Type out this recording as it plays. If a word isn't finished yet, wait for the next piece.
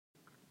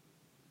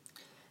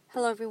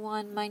Hello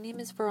everyone, my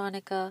name is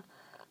Veronica.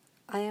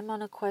 I am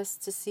on a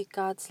quest to seek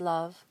God's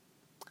love.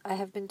 I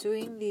have been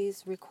doing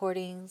these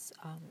recordings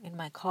in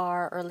my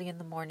car early in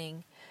the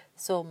morning,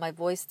 so my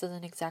voice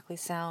doesn't exactly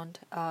sound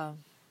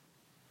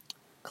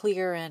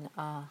clear and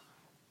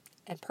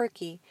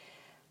perky,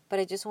 but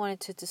I just wanted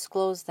to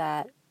disclose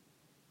that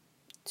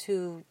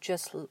to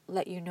just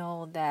let you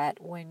know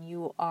that when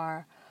you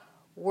are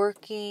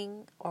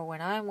working or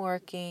when I'm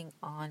working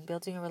on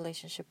building a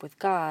relationship with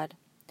God,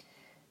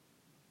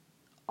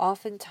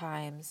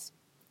 oftentimes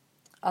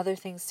other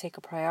things take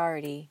a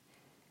priority,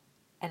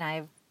 and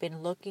I've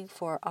been looking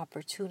for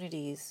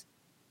opportunities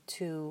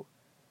to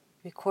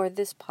record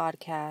this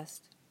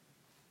podcast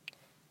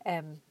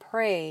and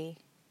pray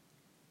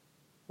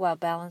while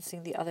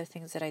balancing the other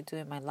things that I do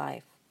in my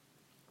life.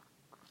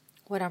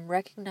 What I'm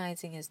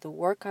recognizing is the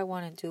work I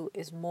want to do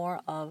is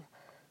more of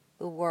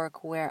the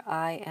work where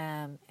I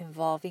am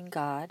involving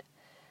God,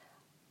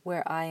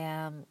 where I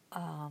am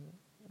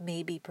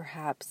maybe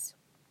perhaps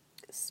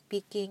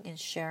speaking and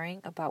sharing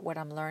about what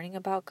I'm learning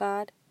about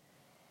God.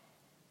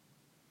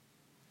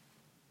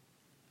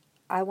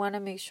 I want to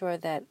make sure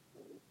that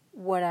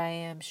what I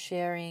am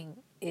sharing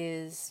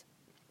is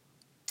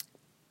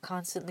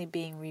constantly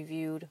being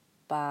reviewed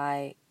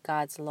by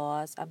God's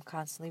laws. I'm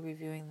constantly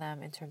reviewing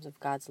them in terms of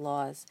God's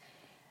laws.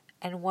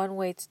 And one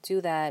way to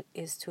do that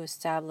is to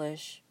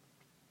establish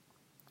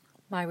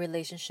my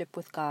relationship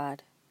with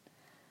God.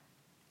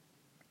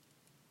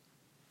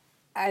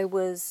 I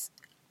was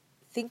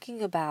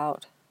thinking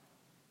about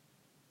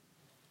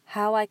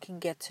how I can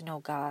get to know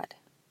God.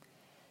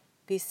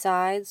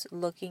 Besides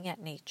looking at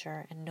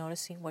nature and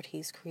noticing what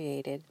He's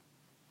created,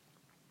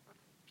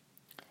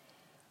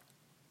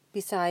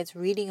 besides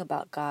reading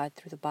about God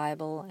through the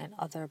Bible and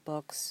other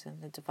books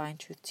and the Divine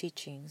Truth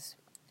teachings,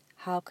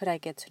 how could I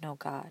get to know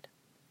God?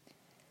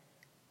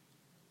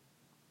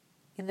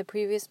 In the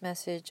previous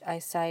message, I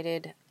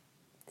cited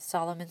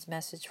Solomon's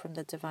message from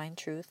the Divine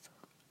Truth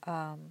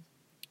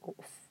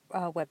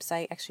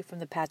website, actually from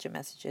the Paget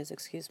Messages,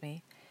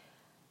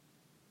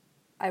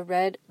 I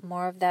read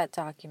more of that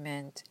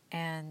document,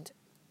 and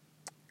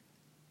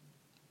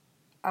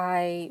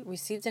I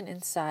received an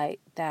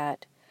insight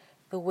that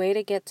the way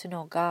to get to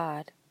know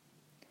God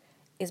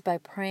is by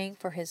praying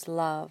for His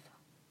love,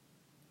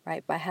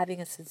 right? By having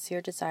a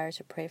sincere desire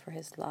to pray for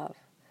His love.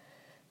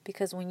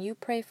 Because when you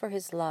pray for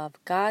His love,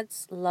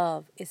 God's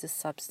love is a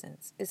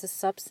substance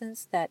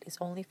that is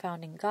only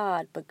found in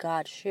God, but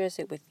God shares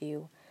it with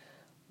you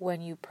when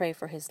you pray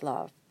for His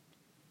love.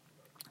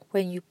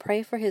 When you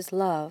pray for His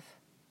love,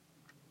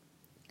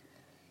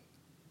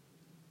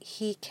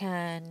 He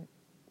can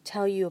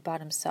tell you about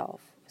Himself.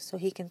 So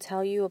He can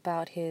tell you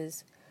about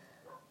His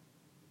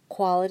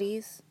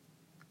qualities.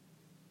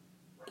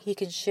 He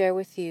can share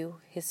with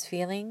you His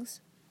feelings.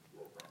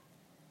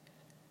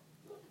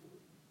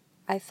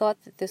 I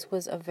thought that this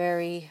was a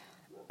very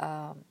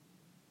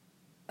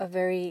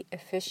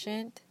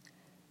efficient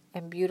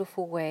and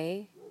beautiful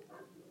way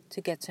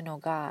to get to know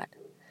God.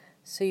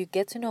 So you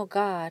get to know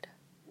God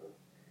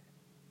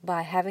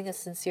by having a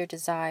sincere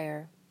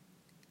desire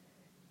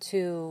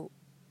to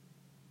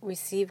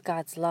receive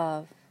God's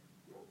love.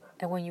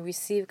 And when you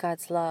receive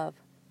God's love,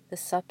 the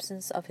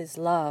substance of His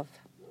love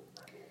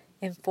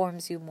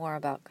informs you more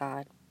about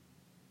God.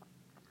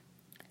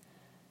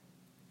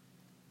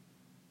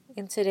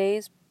 In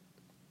today's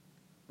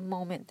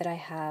moment that I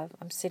have,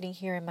 I'm sitting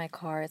here in my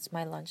car, it's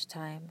my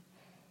lunchtime.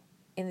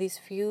 In these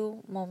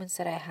few moments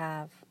that I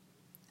have,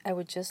 I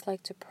would just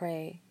like to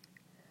pray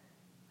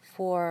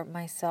for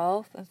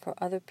myself and for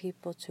other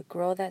people to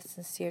grow that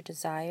sincere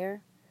desire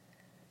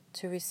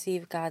to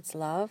receive God's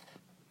love,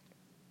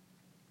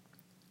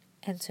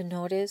 and to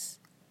notice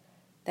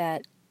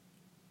that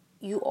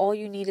all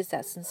you need is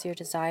that sincere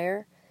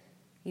desire.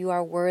 You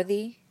are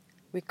worthy,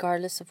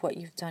 regardless of what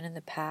you've done in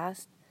the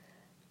past.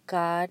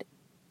 God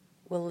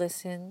will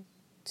listen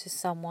to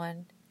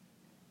someone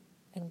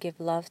and give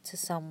love to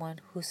someone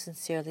who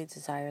sincerely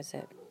desires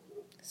it.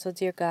 So,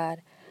 dear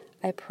God,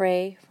 I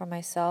pray for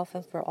myself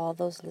and for all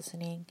those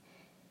listening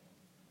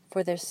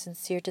for their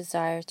sincere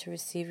desire to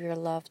receive your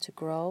love to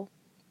grow,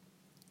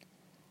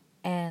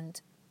 and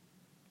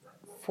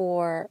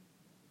for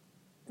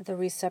the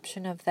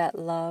reception of that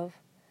love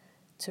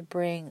to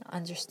bring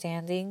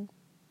understanding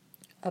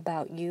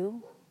about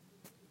you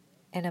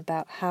and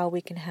about how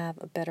we can have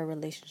a better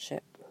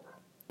relationship.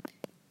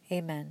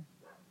 Amen.